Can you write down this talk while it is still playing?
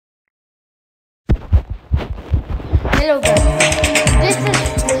Hello guys, this is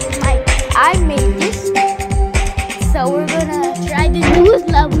I made this, so we're gonna try the newest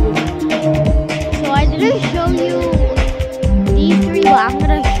level. So I didn't show you these three, but I'm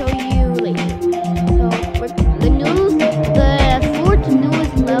gonna show you later. So the fourth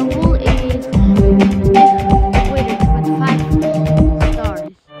newest level is wait, it's with 5 stars.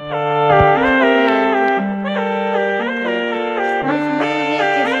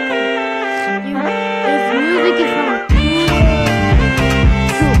 This music is from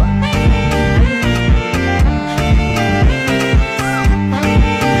Cuba.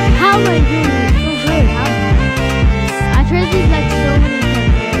 How am I doing this so good? I tried this like so many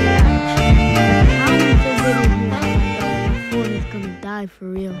times. How am I so good at here? My phone is gonna die for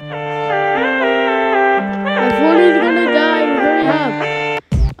real. My phone is gonna die. Hurry up.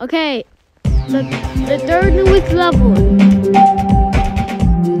 Okay, the third newest level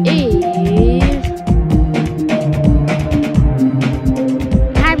is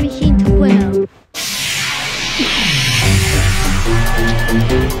Time Machine 2.0.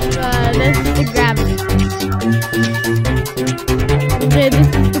 This is the gravity. Okay, this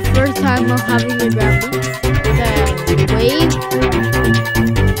is the first time of having the gravity. The wave.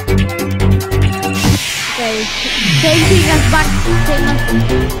 Okay, same thing as back. Same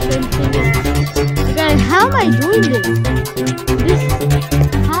thing. Okay, how am I doing this?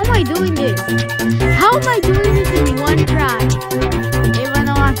 How am I doing this? How am I doing this in one try? Even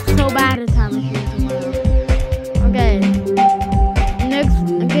though I'm so bad at Time Machine 2.0. Okay.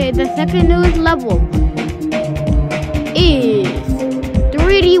 Okay, the second newest level is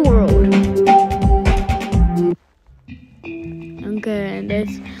 3D World.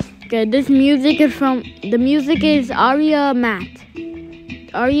 Okay, this music is from Aria Matt,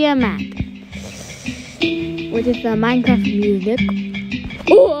 which is the Minecraft music.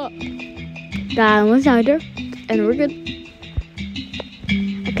 Oh, that was either, and we're good.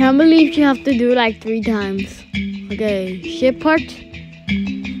 I can't believe you have to do like 3 times. Okay, ship part.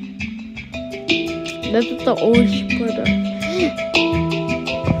 This is the old ship part.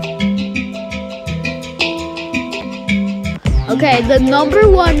 Okay, the number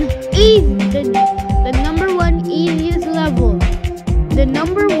one easiest level, the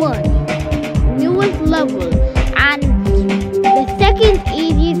number one newest level, and the second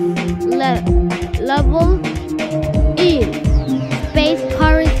easiest level is Space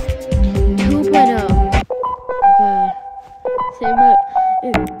Pirates 2.0. Okay, same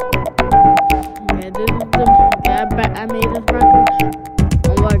I made this record.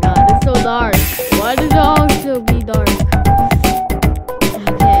 Oh my god, it's so dark. Why does it also be dark?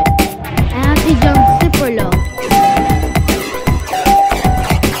 Okay, I have to jump super low.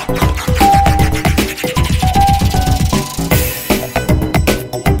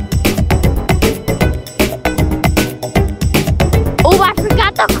 Oh, I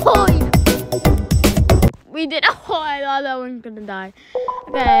forgot the coin. We did. Oh, I thought that one's gonna die.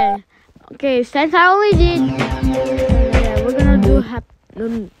 Okay, since I only did, yeah, we're gonna do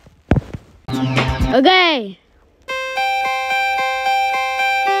okay.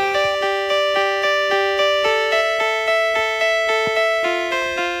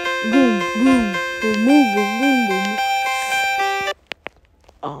 Boom, boom, boom, boom, boom, boom, boom.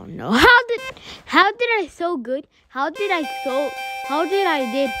 Oh no! How did I so good? How did I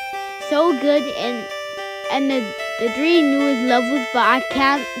did so good and the 3 newest levels, but I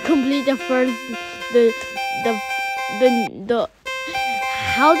can't complete the first,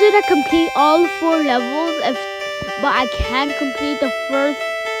 how did I complete all 4 levels but I can't complete the first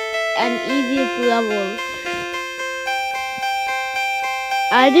and easiest level?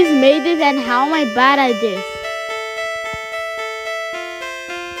 I just made this, and how am I bad at this?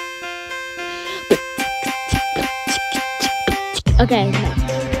 Okay, next.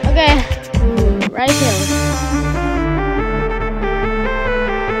 Okay, right here.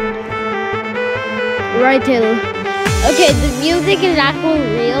 Right here. Okay, the music is actually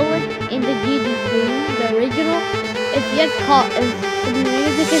real in the GD3, the original. It's just called, the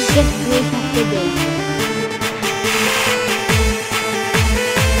music is just Grace After Day.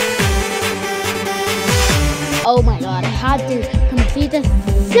 Oh my god, I had to complete it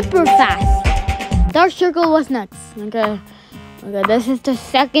super fast. Dark Circle was nuts. Okay, this is the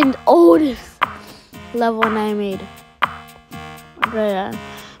second oldest level I made. Okay,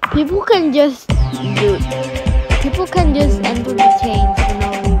 people can just enter the chains for no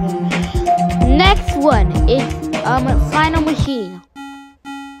reason. Next one is Final Machine.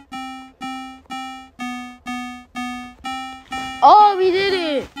 Oh, we did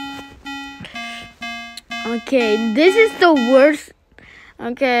it! Okay, this is the worst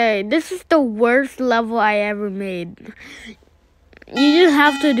Okay, this is the worst level I ever made. You just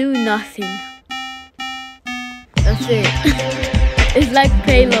have to do nothing. That's it. It's like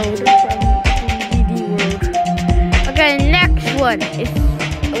Payload from DD World. Okay, next one is...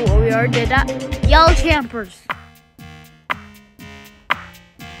 Oh, we already did that. Yellow Campers.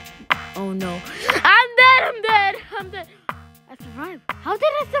 Oh no. I'm dead! I survived. How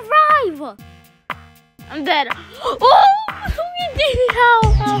did I survive? I'm dead. Oh! We did it! How?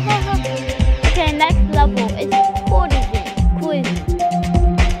 Okay, next level is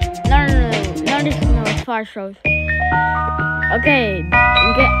Citizen. No, it's far shows. Okay,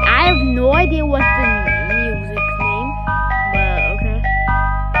 I have no idea what's the music name, but okay.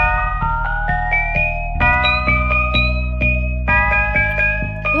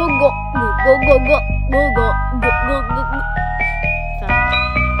 Go. Stop.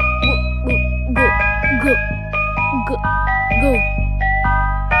 Go.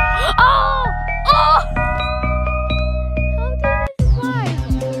 Oh! How did I survive?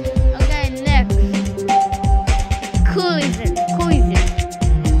 Okay, next. Collision.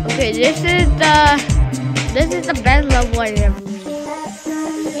 Okay, this is the best level I ever made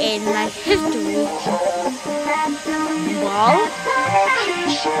in my history. Ball.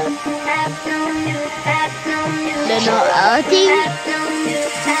 The novelty.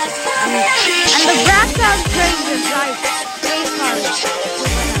 And the background changes like face cards.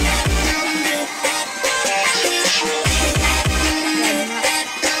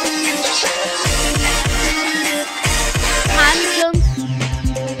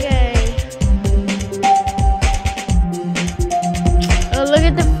 Okay. Oh, look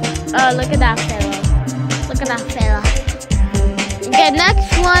at that fella. Okay,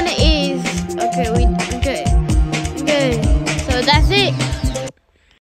 next one is okay. So that's it.